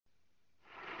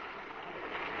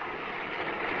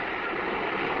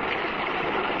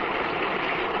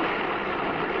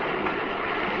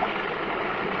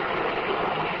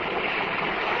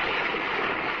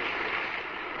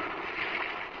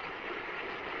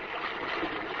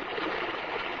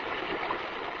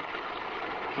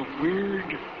The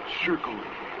Weird Circle.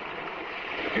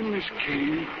 In this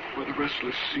cave by the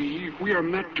restless sea, we are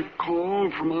met to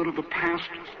call from out of the past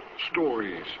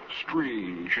stories,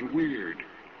 strange and weird.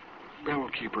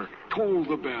 Bellkeeper, toll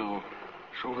the bell,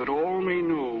 so that all may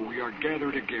know we are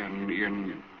gathered again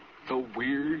in the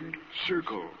Weird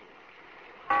Circle.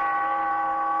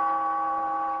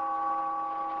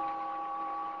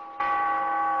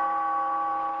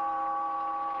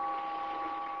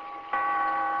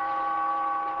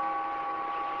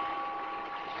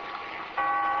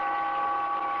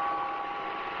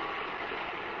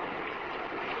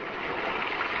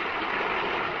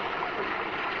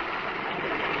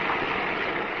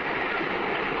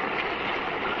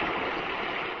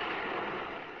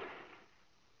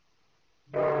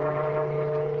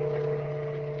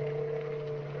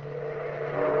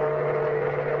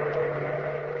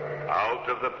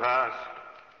 Of the past,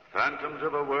 phantoms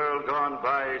of a world gone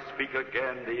by, speak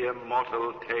again the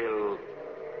immortal tale,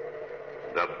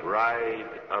 The Bride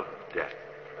of Death.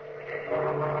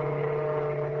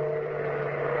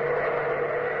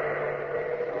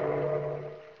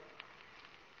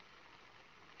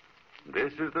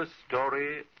 This is the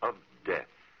story of death,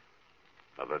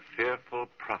 of a fearful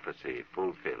prophecy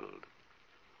fulfilled,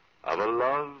 of a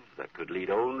love that could lead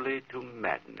only to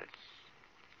madness.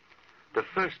 The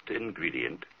first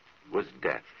ingredient was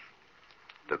death,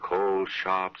 the cold,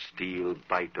 sharp steel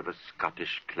bite of a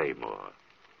Scottish claymore.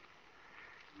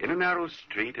 In a narrow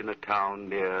street in a town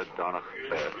near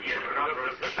Donaghbert,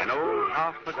 an old,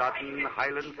 half-forgotten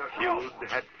Highland feud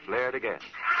had flared again.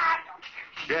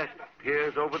 Death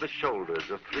peers over the shoulders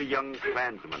of three young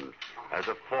clansmen as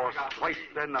a force twice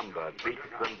their number beats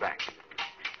them back.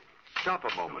 Stop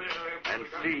a moment and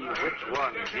see which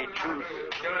one he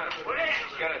chooses.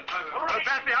 We're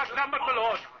badly outnumbered, my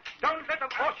lord. Don't let them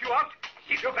force you out.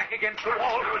 Keep your back against the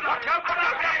wall. Watch out for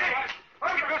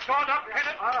them. Keep your sword up,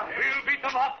 Kenneth. We'll beat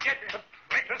them off yet. The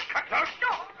traitors cut out.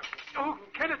 Oh,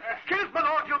 Kenneth, my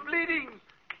lord, you're bleeding.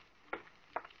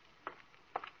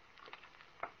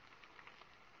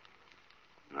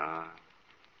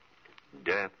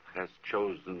 Death has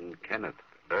chosen Kenneth,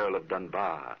 Earl of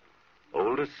Dunbar,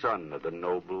 oldest son of the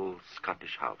noble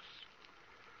Scottish house.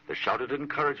 The shouted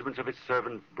encouragements of his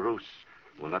servant Bruce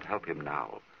will not help him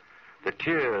now. The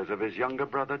tears of his younger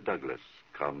brother Douglas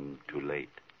come too late.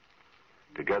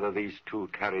 Together these two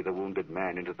carry the wounded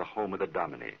man into the home of the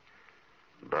Dominie.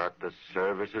 But the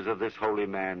services of this holy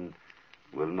man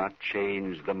will not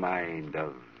change the mind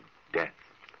of death.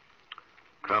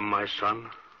 Come, my son.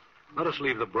 Let us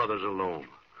leave the brothers alone.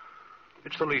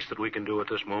 It's the least that we can do at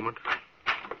this moment.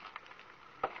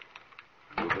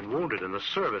 You've been wounded in the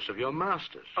service of your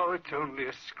masters. Oh, it's only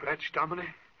a scratch,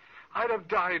 Dominie. I'd have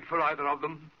died for either of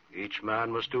them. Each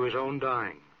man must do his own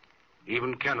dying.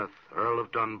 Even Kenneth, Earl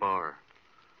of Dunbar.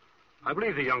 I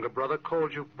believe the younger brother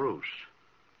called you Bruce.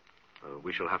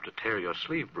 We shall have to tear your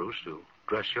sleeve, Bruce, to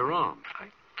dress your arm. I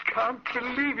can't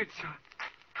believe it, sir.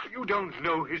 You don't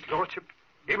know his lordship.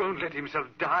 He won't let himself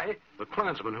die. The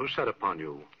clansmen who set upon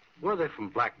you, were they from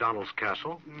Black Donald's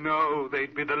castle? No,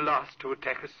 they'd be the last to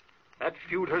attack us. That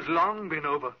feud has long been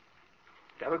over.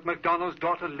 Derek MacDonald's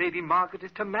daughter, Lady Margaret,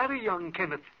 is to marry young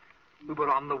Kenneth. We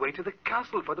were on the way to the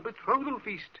castle for the betrothal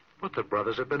feast. But the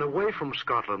brothers have been away from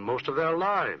Scotland most of their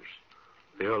lives.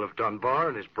 The Earl of Dunbar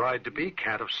and his bride-to-be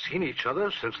can't have seen each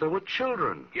other since they were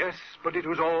children. Yes, but it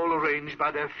was all arranged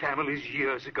by their families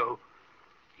years ago.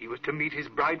 He was to meet his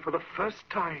bride for the first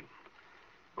time.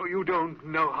 Oh, you don't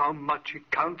know how much it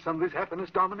counts on this happiness,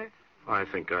 Dominie. I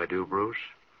think I do, Bruce.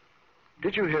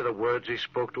 Did you hear the words he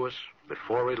spoke to us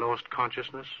before we lost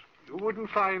consciousness? You wouldn't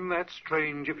find that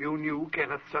strange if you knew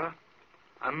Kenneth, sir.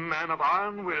 A man of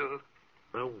iron will.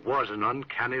 There was an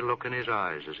uncanny look in his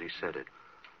eyes as he said it.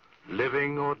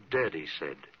 Living or dead, he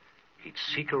said, he'd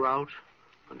seek her out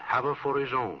and have her for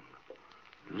his own.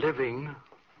 Living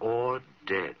or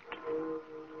dead.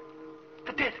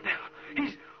 The death knell.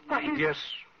 He's... Yes,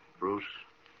 Bruce.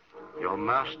 Your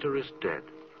master is dead.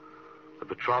 The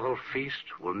betrothal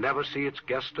feast will never see its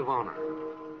guest of honor.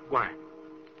 Why,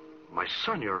 my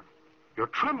son, you're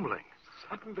trembling.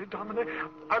 Suddenly, Dominie,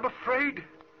 I'm afraid.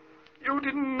 You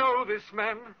didn't know this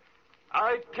man.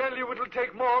 I tell you it'll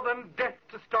take more than death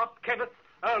to stop Kenneth,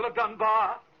 Earl of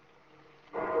Dunbar.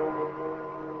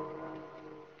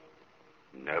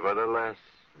 Nevertheless,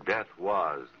 death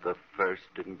was the first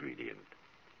ingredient.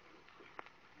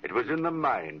 It was in the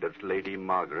mind of Lady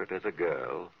Margaret as a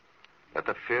girl that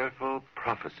the fearful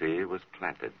prophecy was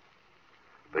planted.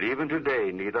 But even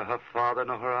today, neither her father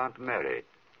nor her Aunt Mary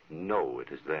know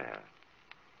it is there.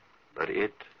 But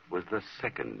it was the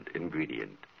second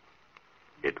ingredient.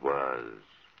 It was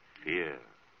fear.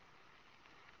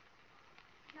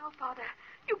 No, Father.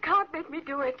 You can't make me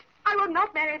do it. I will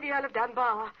not marry the Earl of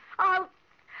Dunbar. I'll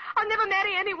never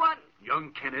marry anyone.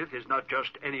 Young Kenneth is not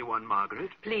just anyone,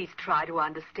 Margaret. Please try to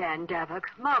understand, Davok.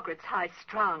 Margaret's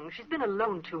high-strung. She's been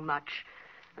alone too much.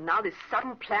 And now this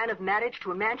sudden plan of marriage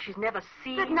to a man she's never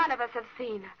seen. That none of us have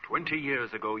seen. 20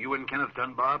 years ago, you and Kenneth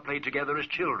Dunbar played together as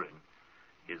children.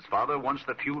 His father, once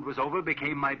the feud was over,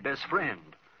 became my best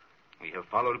friend. We have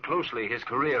followed closely his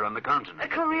career on the continent. A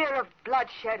career of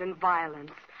bloodshed and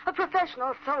violence. A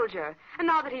professional soldier. And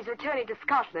now that he's returning to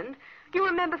Scotland, you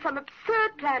remember some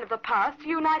absurd plan of the past to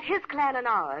unite his clan and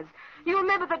ours. You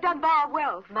remember the Dunbar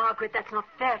wealth. Margaret, that's not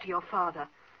fair to your father.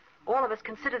 All of us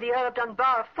consider the Earl of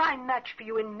Dunbar a fine match for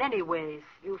you in many ways.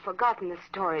 You've forgotten the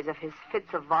stories of his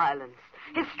fits of violence,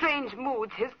 his strange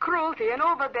moods, his cruelty and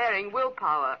overbearing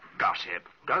willpower. Gossip.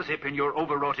 Gossip in your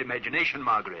overwrought imagination,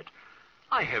 Margaret.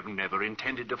 I have never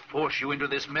intended to force you into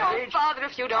this marriage. Oh, Father,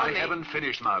 if you'd only... I haven't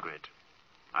finished, Margaret.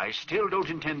 I still don't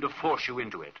intend to force you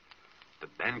into it. The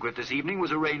banquet this evening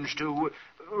was arranged to,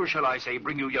 shall I say,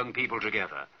 bring you young people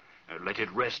together. Let it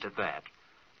rest at that.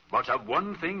 But of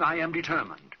one thing I am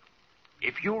determined.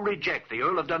 If you reject the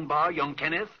Earl of Dunbar, young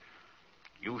Kenneth,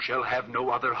 you shall have no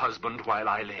other husband while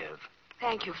I live.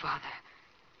 Thank you, Father.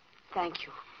 Thank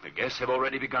you. The guests have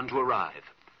already begun to arrive.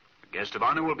 The guest of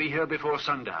honor will be here before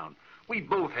sundown. We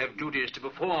both have duties to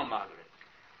perform, Margaret.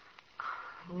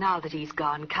 Now that he's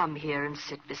gone, come here and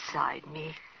sit beside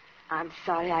me. I'm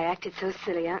sorry I acted so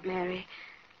silly, Aunt Mary.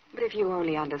 But if you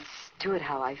only understood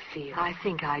how I feel. I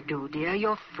think I do, dear.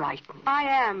 You're frightened. I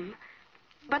am.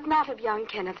 But not of young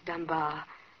Kenneth Dunbar.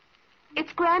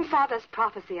 It's grandfather's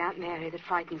prophecy, Aunt Mary, that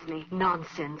frightens me.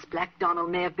 Nonsense. Black Donald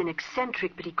may have been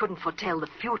eccentric, but he couldn't foretell the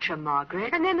future,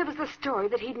 Margaret. And then there was the story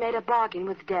that he'd made a bargain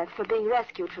with death for being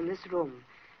rescued from this room.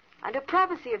 And a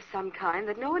prophecy of some kind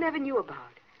that no one ever knew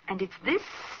about. And it's this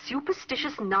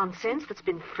superstitious nonsense that's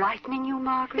been frightening you,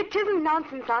 Margaret? It isn't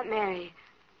nonsense, Aunt Mary.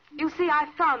 You see, I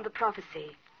found the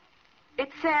prophecy.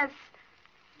 It says,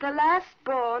 the last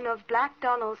born of Black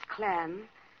Donald's clan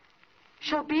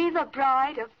shall be the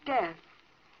bride of death.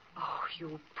 Oh,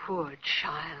 you poor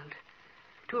child.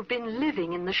 To have been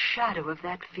living in the shadow of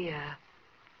that fear.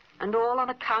 And all on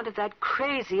account of that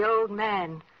crazy old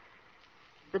man.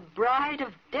 The bride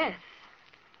of death.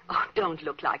 Oh, don't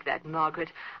look like that, Margaret.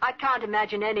 I can't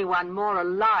imagine anyone more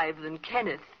alive than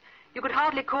Kenneth. You could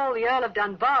hardly call the Earl of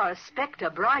Dunbar a spectre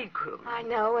bridegroom. I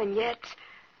know, and yet,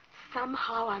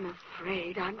 somehow I'm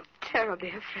afraid. I'm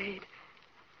terribly afraid.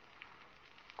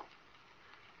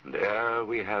 There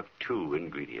we have two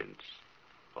ingredients.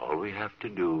 All we have to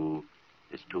do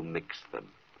is to mix them.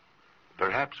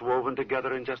 Perhaps woven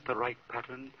together in just the right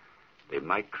pattern, they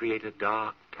might create a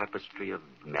dark tapestry of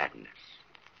madness.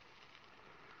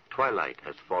 Twilight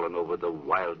has fallen over the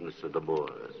wildness of the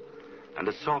moors, and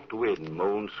a soft wind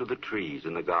moans through the trees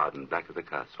in the garden back of the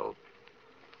castle.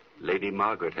 Lady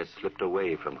Margaret has slipped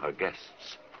away from her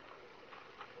guests.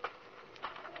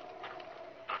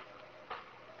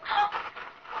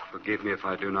 Forgive me if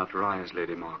I do not rise,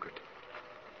 Lady Margaret.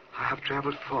 I have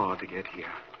traveled far to get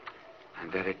here.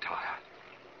 I'm very tired.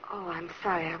 Oh, I'm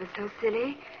sorry I was so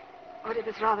silly. But it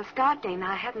was rather startling.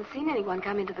 I hadn't seen anyone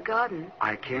come into the garden.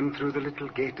 I came through the little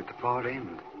gate at the far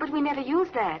end. But we never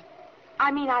used that.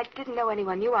 I mean, I didn't know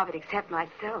anyone knew of it except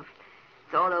myself.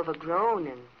 It's all overgrown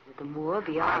and with the moor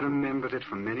beyond. I remembered it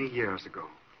from many years ago.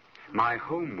 My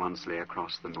home once lay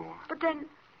across the moor. But then,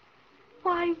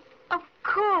 why, of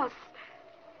course.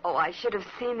 Oh, I should have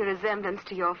seen the resemblance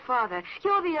to your father.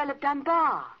 You're the Earl of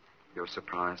Dunbar. You're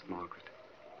surprised, Margaret?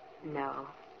 No.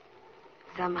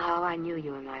 Somehow I knew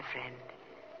you were my friend.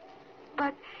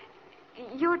 But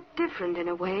you're different in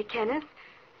a way, Kenneth.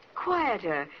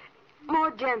 Quieter,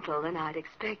 more gentle than I'd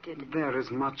expected. There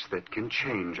is much that can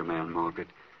change a man, Margaret.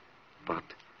 But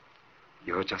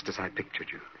you're just as I pictured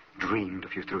you. Dreamed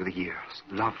of you through the years.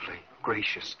 Lovely,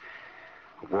 gracious.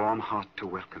 A warm heart to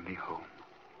welcome me home.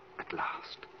 At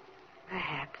last.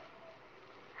 Perhaps.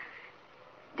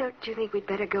 Don't you think we'd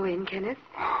better go in, Kenneth?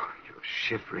 Oh, you're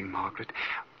shivering, Margaret.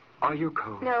 Are you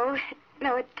cold? No,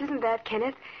 it isn't that,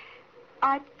 Kenneth.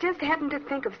 I just happened to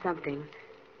think of something.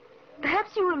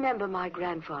 Perhaps you remember my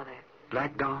grandfather.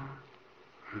 Black Don?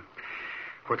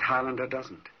 What Highlander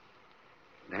doesn't?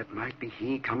 That might be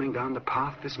he coming down the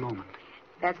path this moment.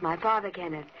 That's my father,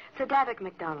 Kenneth. Sir Davok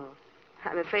MacDonald.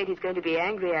 I'm afraid he's going to be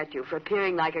angry at you for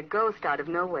appearing like a ghost out of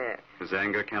nowhere. His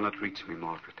anger cannot reach me,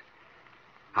 Margaret.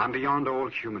 I'm beyond all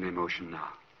human emotion now,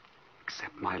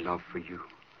 except my love for you.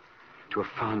 To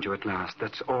have found you at last,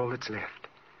 that's all that's left.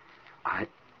 I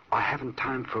haven't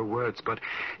time for words, but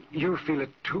you feel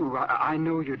it too. I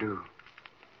know you do.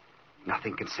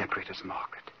 Nothing can separate us,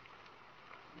 Margaret.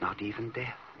 Not even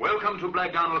death. Welcome to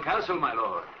Black Donald Castle, my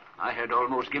lord. I had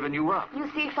almost given you up. You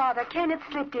see, Father, Kenneth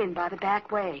slipped in by the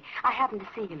back way. I happened to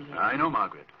see him here. I know,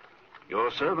 Margaret.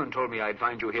 Your servant told me I'd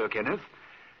find you here, Kenneth.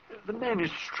 The man is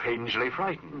strangely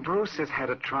frightened. Bruce has had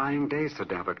a trying day, Sir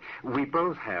Davok. We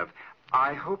both have.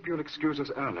 I hope you'll excuse us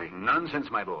early.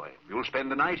 Nonsense, my boy. You'll spend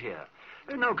the night here.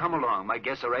 Now come along. My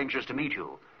guests are anxious to meet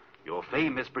you. Your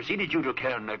fame has preceded you to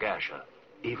Cairn Nagasha.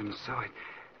 Even so,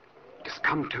 it has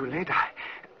come too late.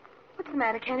 What's the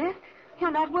matter, Kenneth? You're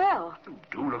not well.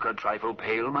 Do look a trifle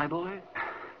pale, my boy.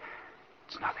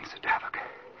 It's nothing, Sir Davok.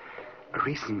 A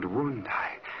recent wound.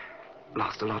 I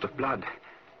lost a lot of blood.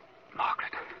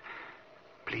 Margaret,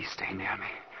 please stay near me.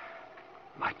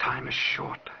 My time is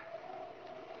short.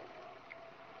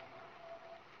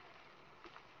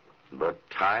 But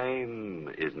time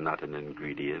is not an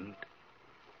ingredient,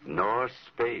 nor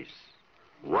space.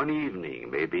 One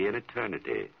evening may be an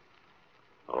eternity,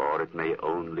 or it may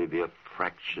only be a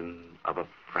fraction of a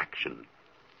fraction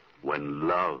when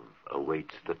love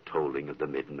awaits the tolling of the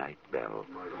midnight bell.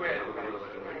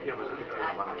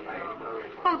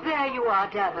 Oh, there you are,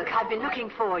 Davok. I've been looking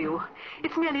for you.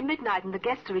 It's nearly midnight and the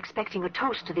guests are expecting a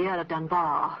toast to the Earl of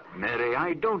Dunbar. Mary,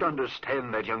 I don't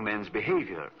understand that young man's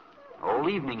behavior. All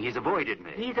evening he's avoided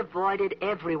me. He's avoided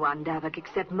everyone, Davok,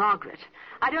 except Margaret.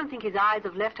 I don't think his eyes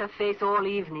have left her face all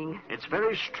evening. It's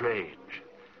very strange.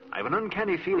 I've an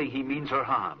uncanny feeling he means her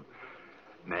harm.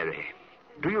 Mary,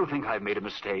 do you think I've made a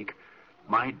mistake?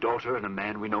 My daughter and a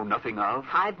man we know nothing of?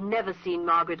 I've never seen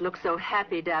Margaret look so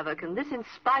happy, Davok, and this in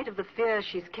spite of the fears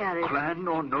she's carried. Clan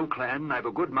or no clan, I've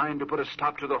a good mind to put a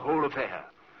stop to the whole affair.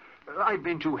 I've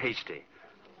been too hasty.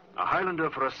 A Highlander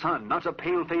for a son, not a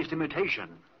pale-faced imitation,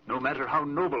 no matter how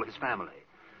noble his family.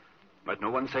 Let no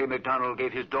one say MacDonald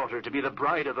gave his daughter to be the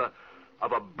bride of a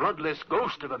bloodless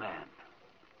ghost of a man.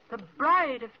 The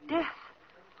bride of death.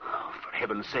 Oh, for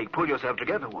heaven's sake, pull yourself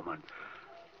together, woman.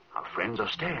 Our friends are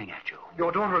staring at you.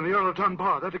 Your daughter and the Earl of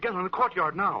Dunbar, they're together in the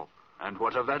courtyard now. And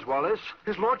what of that, Wallace?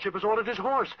 His lordship has ordered his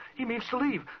horse. He means to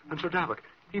leave. And Sir Davok,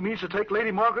 he means to take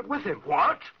Lady Margaret with him.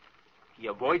 What? He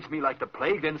avoids me like the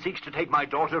plague, then seeks to take my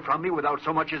daughter from me without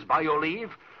so much as by your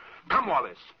leave? Come,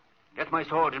 Wallace. Get my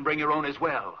sword and bring your own as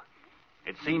well.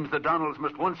 It seems the Donalds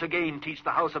must once again teach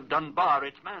the house of Dunbar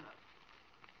its manners.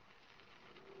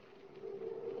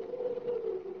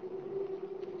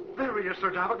 There he is, Sir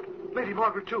Davok. Lady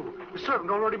Margaret, too. The servant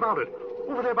already mounted.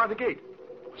 Over there by the gate.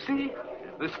 See?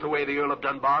 Is this the way the Earl of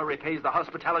Dunbar repays the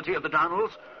hospitality of the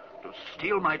Donalds? To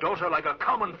steal my daughter like a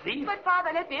common thief? But,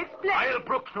 Father, let me explain. I'll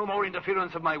brook no more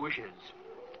interference of my wishes.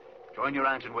 Join your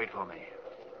aunt and wait for me.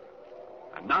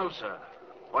 And now, sir,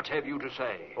 what have you to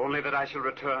say? Only that I shall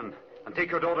return and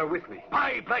take your daughter with me.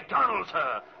 By Black Donald,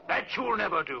 sir, that you'll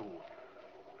never do.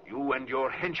 You and your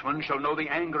henchmen shall know the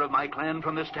anger of my clan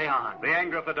from this day on. The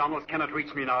anger of the Donalds cannot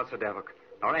reach me now, Sir Davok,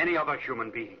 nor any other human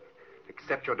being,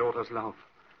 except your daughter's love.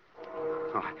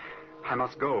 Oh, I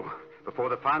must go. Before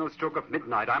the final stroke of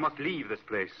midnight, I must leave this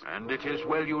place. And it is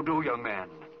well you do, young man,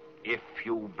 if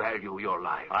you value your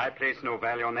life. I place no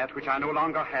value on that which I no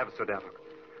longer have, Sir Davok.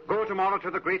 Go tomorrow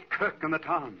to the great kirk in the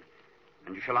town,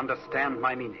 and you shall understand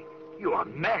my meaning. You are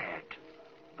mad.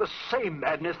 The same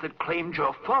madness that claimed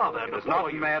your father. It is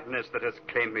not madness that has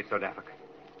claimed me, Sir Davok.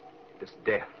 It is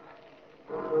death.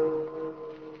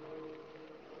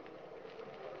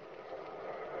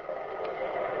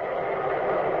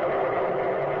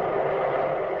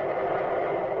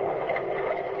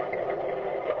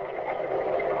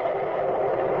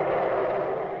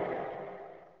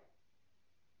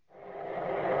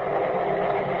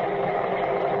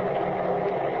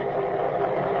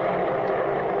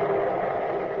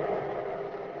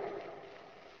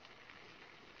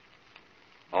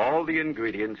 All the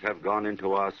ingredients have gone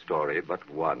into our story but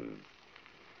one.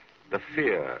 The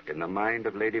fear in the mind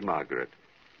of Lady Margaret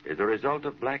is a result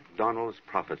of Black Donald's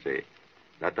prophecy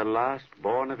that the last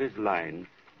born of his line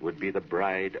would be the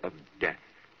bride of death.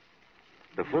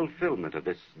 The fulfillment of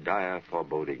this dire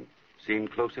foreboding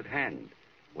seemed close at hand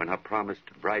when her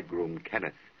promised bridegroom,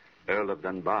 Kenneth, Earl of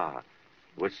Dunbar,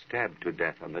 was stabbed to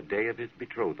death on the day of his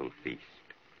betrothal feast.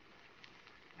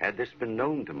 Had this been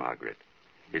known to Margaret,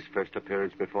 his first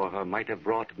appearance before her might have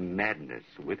brought madness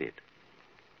with it.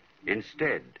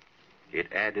 Instead, it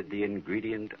added the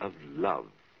ingredient of love.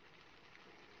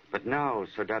 But now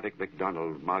Sir Davok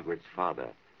MacDonald, Margaret's father,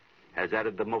 has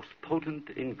added the most potent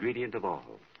ingredient of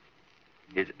all.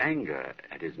 His anger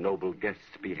at his noble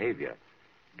guest's behavior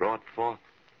brought forth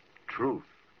truth,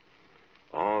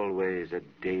 always a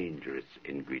dangerous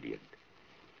ingredient.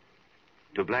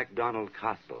 To Black Donald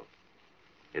Castle,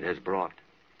 it has brought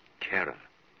terror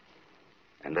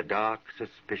and the dark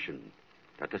suspicion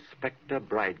that the spectre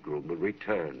bridegroom will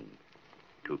return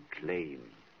to claim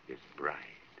his bride.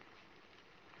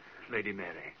 Lady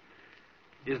Mary,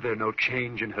 is there no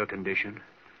change in her condition?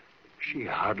 She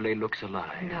hardly looks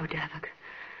alive. No, Davok.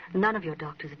 None of your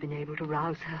doctors have been able to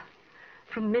rouse her.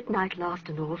 From midnight last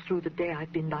and all through the day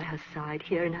I've been by her side,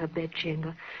 here in her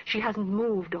bedchamber. She hasn't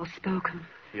moved or spoken.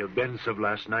 The events of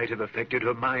last night have affected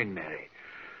her mind, Mary.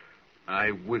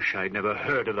 I wish I'd never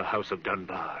heard of the House of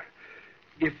Dunbar.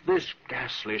 If this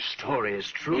ghastly story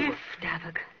is true... If,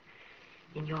 Davok.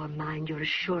 In your mind, you're as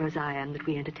sure as I am that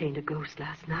we entertained a ghost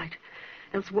last night.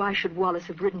 Else why should Wallace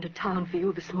have ridden to town for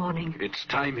you this morning? It's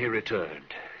time he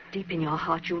returned. Deep in your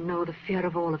heart, you know the fear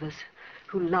of all of us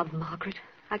who love Margaret.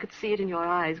 I could see it in your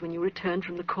eyes when you returned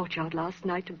from the courtyard last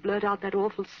night to blurt out that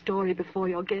awful story before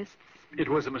your guests. It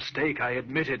was a mistake, I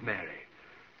admit it, Mary.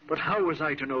 But how was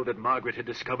I to know that Margaret had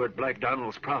discovered Black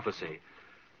Donald's prophecy?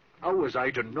 How was I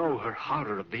to know her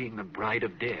horror of being the bride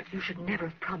of death? You should never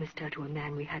have promised her to a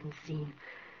man we hadn't seen.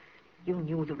 You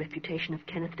knew the reputation of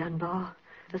Kenneth Dunbar.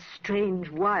 A strange,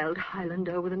 wild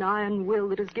Highlander with an iron will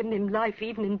that has given him life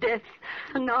even in death.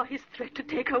 And now his threat to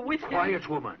take her with him. Quiet,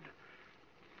 woman.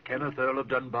 Kenneth, Earl of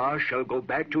Dunbar, shall go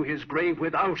back to his grave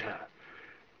without her.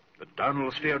 The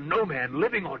Donalds fear no man,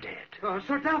 living or dead.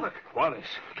 Sir Davok. Wallace,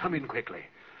 come in quickly.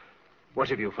 What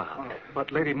have you found?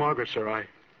 But Lady Margaret, sir, I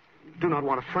do not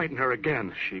want to frighten her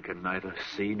again. She can neither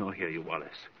see nor hear you, Wallace.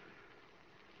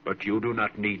 But you do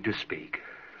not need to speak.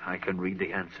 I can read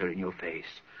the answer in your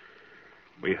face.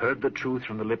 We heard the truth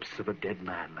from the lips of a dead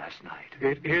man last night.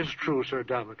 It is true, Sir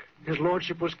Davok. His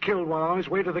lordship was killed while on his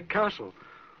way to the castle.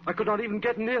 I could not even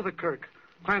get near the kirk.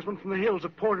 Clansmen from the hills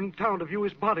have poured into town to view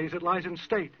his body as it lies in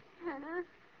state. Hannah.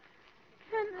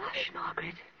 Hush,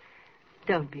 Margaret.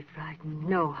 Don't be frightened.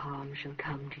 No harm shall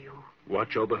come to you.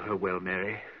 Watch over her well,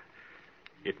 Mary.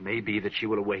 It may be that she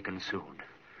will awaken soon.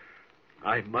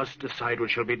 I must decide what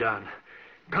shall be done.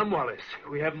 Come, Wallace.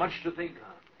 We have much to think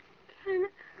of. Hannah.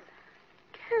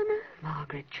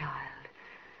 Margaret, child,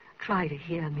 try to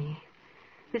hear me.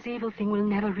 This evil thing will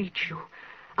never reach you.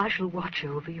 I shall watch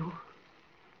over you.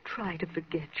 Try to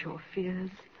forget your fears.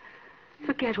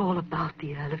 Forget all about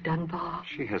the Earl of Dunbar.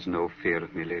 She has no fear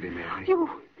of me, Lady Mary. You...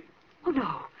 Oh,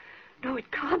 no. No,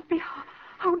 it can't be.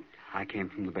 How... I came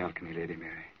from the balcony, Lady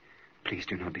Mary. Please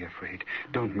do not be afraid.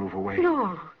 Don't move away.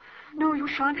 No. No, you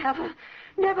shan't have her.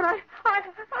 Never.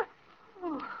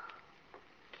 Oh.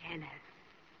 Kenneth,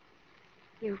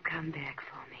 you've come back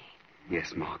for me.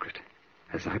 Yes, Margaret,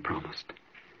 as I promised.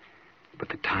 But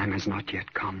the time has not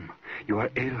yet come. You are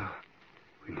ill.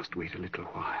 We must wait a little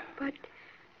while. But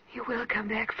you will come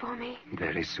back for me?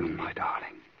 Very soon, my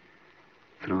darling.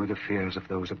 Through the fears of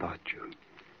those about you,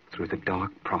 through the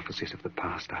dark prophecies of the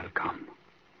past, I'll come.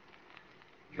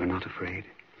 You're not afraid?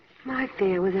 My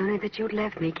fear was only that you'd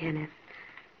left me, Kenneth.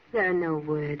 There are no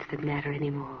words that matter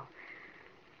anymore.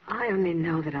 I only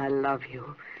know that I love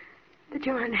you, that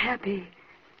you're unhappy,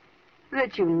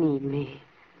 that you need me.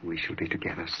 We shall be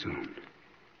together soon.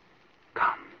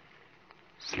 Come,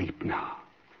 sleep now,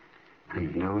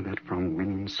 and know that from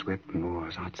wind-swept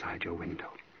moors outside your window,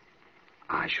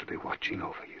 I shall be watching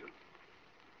over you.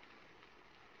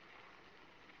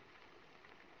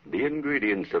 The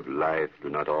ingredients of life do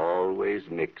not always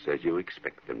mix as you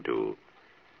expect them to.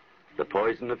 The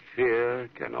poison of fear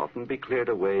can often be cleared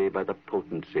away by the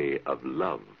potency of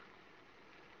love.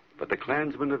 But the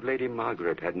clansmen of Lady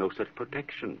Margaret had no such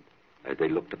protection as they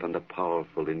looked upon the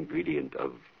powerful ingredient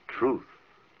of truth.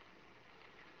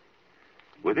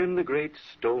 Within the great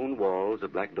stone walls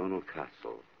of Black Donald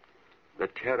Castle, the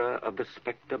terror of the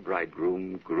spectre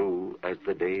bridegroom grew as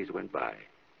the days went by.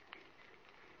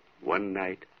 One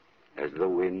night, as the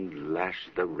wind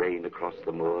lashed the rain across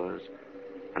the moors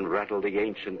and rattled the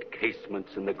ancient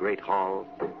casements in the great hall,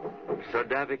 Sir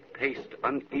Davok paced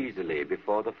uneasily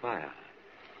before the fire.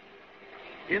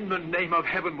 In the name of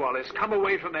heaven, Wallace, come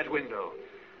away from that window.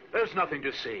 There's nothing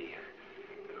to see.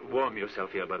 Warm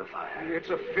yourself here by the fire. It's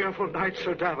a fearful night,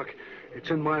 Sir Davok. It's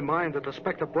in my mind that the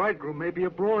spectre bridegroom may be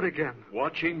abroad again.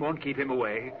 Watching won't keep him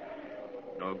away.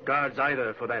 No guards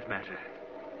either, for that matter.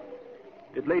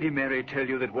 Did Lady Mary tell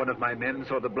you that one of my men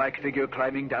saw the black figure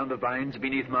climbing down the vines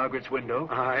beneath Margaret's window?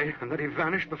 Aye, and that he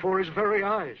vanished before his very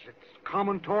eyes. It's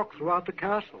common talk throughout the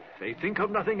castle. They think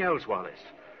of nothing else, Wallace.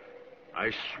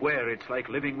 I swear it's like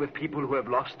living with people who have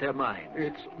lost their minds.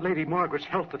 It's Lady Margaret's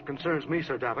health that concerns me,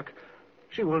 Sir Davok.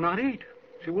 She will not eat.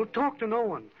 She will talk to no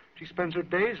one. She spends her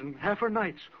days and half her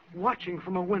nights watching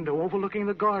from a window overlooking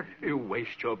the garden. You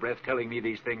waste your breath telling me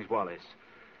these things, Wallace.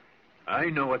 I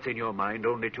know what's in your mind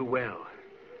only too well.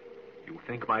 You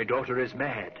think my daughter is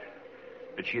mad.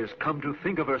 that she has come to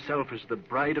think of herself as the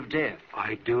bride of death.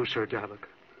 I do, Sir Davok.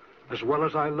 As well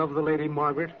as I love the Lady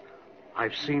Margaret,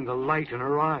 I've seen the light in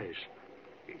her eyes.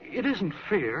 It isn't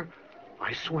fear,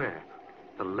 I swear.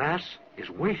 The lass is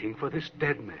waiting for this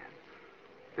dead man,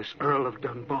 this Earl of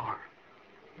Dunbar,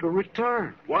 to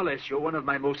return. Wallace, you're one of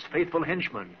my most faithful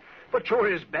henchmen, but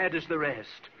you're as bad as the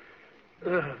rest.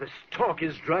 This talk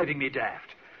is driving me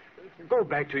daft. Go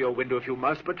back to your window if you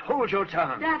must, but hold your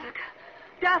tongue.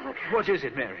 Davok. What is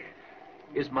it, Mary?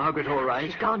 Is Margaret all right?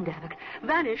 She's gone, Davok.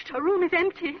 Vanished. Her room is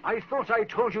empty. I thought I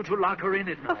told you to lock her in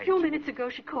at night. A few minutes ago,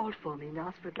 she called for me and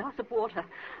asked for a glass of water.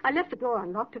 I left the door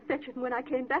unlocked to fetch it, and when I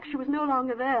came back, she was no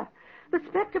longer there. The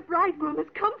spectre bridegroom has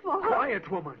come for her.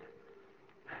 Quiet, woman.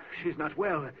 She's not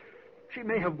well. She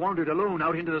may have wandered alone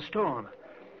out into the storm.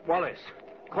 Wallace,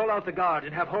 call out the guard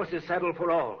and have horses saddled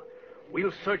for all.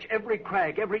 We'll search every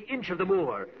crag, every inch of the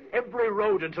moor, every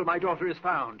road until my daughter is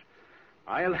found.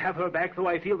 I'll have her back, though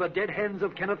I feel the dead hands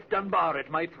of Kenneth Dunbar at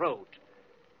my throat.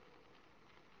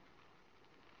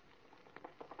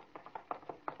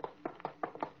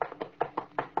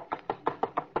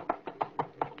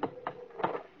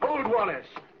 Hold, Wallace.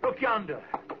 Look yonder.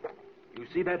 You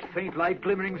see that faint light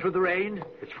glimmering through the rain?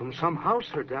 It's from some house,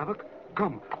 Sir Davok.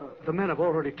 Come, the men have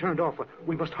already turned off.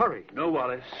 We must hurry. No,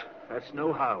 Wallace. That's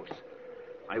no house.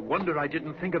 I wonder I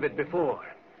didn't think of it before.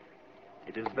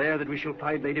 It is there that we shall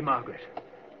find Lady Margaret.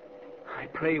 I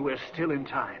pray we're still in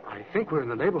time. I think we're in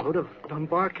the neighborhood of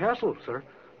Dunbar Castle, Sir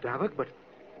Davok, but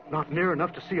not near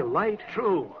enough to see a light.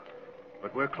 True.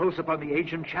 But we're close upon the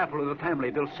ancient chapel of the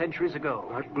family built centuries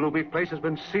ago. That gloomy place has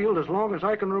been sealed as long as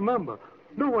I can remember.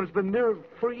 No one's been near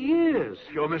for years.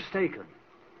 You're mistaken.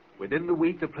 Within the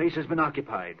week, the place has been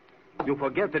occupied. You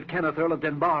forget that Kenneth, Earl of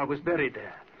Dunbar, was buried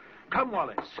there. Come,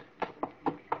 Wallace.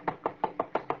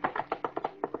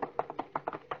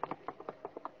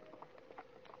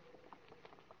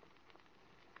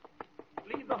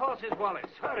 Leave the horses, Wallace.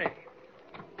 Hurry.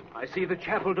 I see the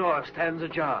chapel door stands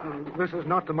ajar. This is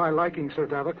not to my liking, Sir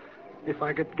Davok. If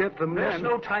I could get the men... There's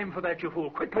no time for that, you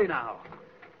fool. Quickly now.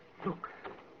 Look.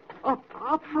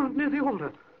 Up front near the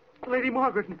altar. Lady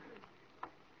Margaret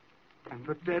and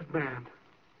the dead man.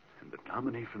 And the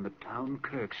dominie from the town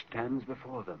kirk stands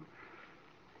before them.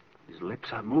 His lips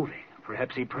are moving.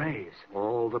 Perhaps he prays.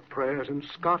 All the prayers in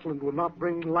Scotland will not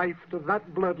bring life to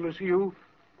that bloodless youth.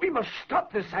 We must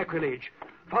stop this sacrilege.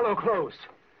 Follow close.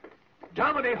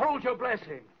 Dominie, hold your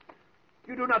blessing.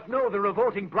 You do not know the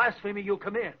revolting blasphemy you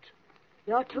commit.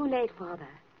 You're too late, Father.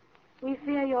 We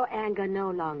fear your anger no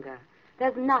longer.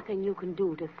 There's nothing you can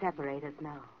do to separate us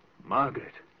now.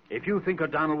 Margaret, if you think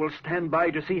O'Donnell will stand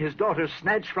by to see his daughter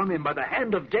snatched from him by the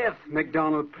hand of death...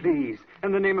 MacDonald, please.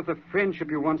 In the name of the friendship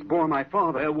you once bore my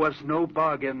father... There was no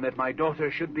bargain that my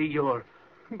daughter should be your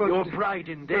bride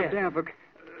in death. Sir Davok,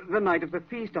 the night of the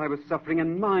feast I was suffering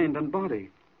in mind and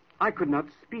body. I could not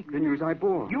speak the news I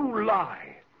bore. You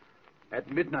lie.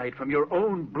 At midnight, from your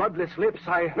own bloodless lips,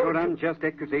 I heard... Your unjust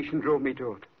accusation drove me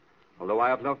to it. Although I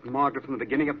have loved Margaret from the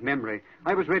beginning of memory,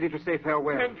 I was ready to say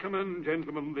farewell. Gentlemen,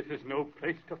 this is no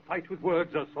place to fight with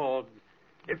words or swords.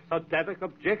 If Sir Davok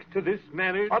objects to this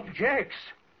marriage... Objects?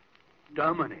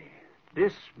 Dominie,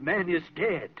 this man is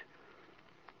dead.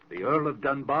 The Earl of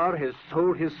Dunbar has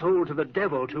sold his soul to the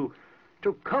devil to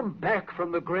come back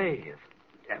from the grave.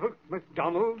 Davok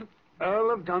MacDonald,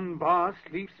 Earl of Dunbar,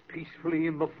 sleeps peacefully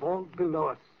in the vault below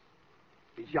us.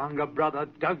 His younger brother,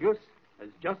 Douglas, has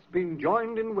just been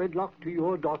joined in wedlock to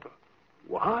your daughter.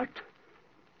 What?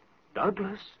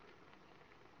 Douglas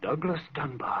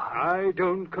Dunbar? I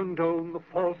don't condone the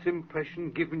false impression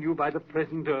given you by the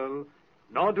present Earl,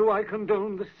 nor do I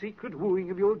condone the secret wooing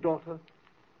of your daughter.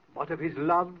 But of his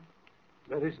love,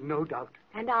 there is no doubt.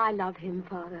 And I love him,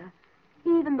 Father.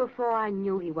 Even before I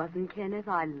knew he wasn't Kenneth,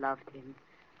 I loved him.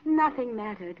 Nothing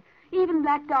mattered, even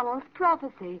Black Donald's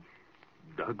prophecy.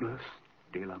 Douglas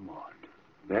de la Mort.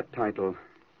 That title,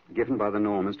 given by the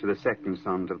Normans to the second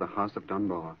sons of the House of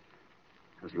Dunbar,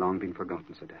 has long been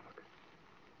forgotten, Sir Davok.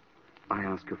 I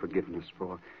ask your forgiveness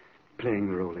for playing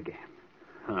the role again.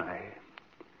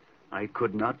 I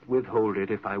could not withhold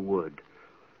it if I would.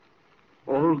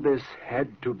 All this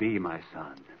had to be, my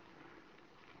son.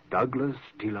 Douglas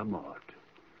de la Mort.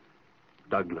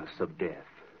 Douglas of death.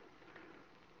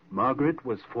 Margaret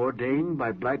was foreordained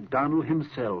by Black Donald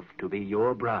himself to be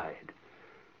your bride.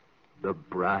 The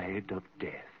bride of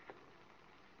death.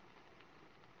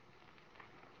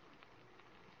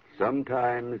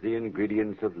 Sometimes the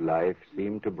ingredients of life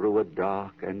seem to brew a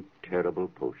dark and terrible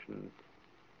potion.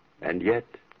 And yet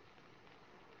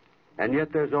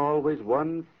there's always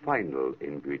one final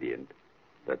ingredient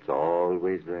that's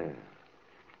always there.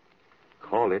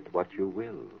 Call it what you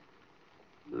will.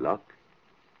 Luck,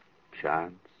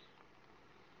 chance,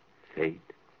 fate,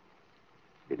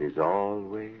 it is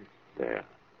always there.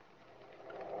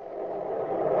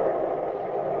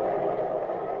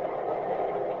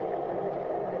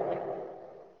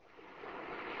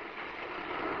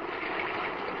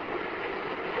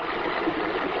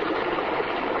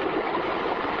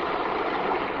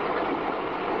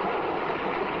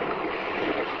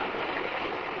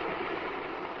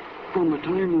 From the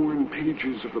time-worn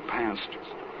pages of the past,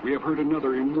 we have heard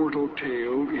another immortal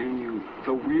tale in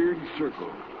The Weird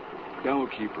Circle.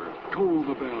 Bellkeeper, toll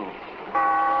the bell.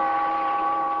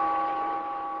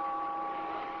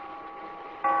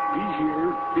 Be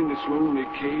here in this lonely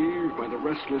cave by the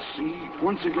restless sea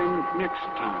once again next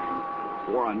time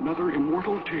for another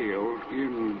immortal tale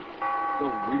in The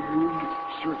Weird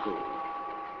Circle.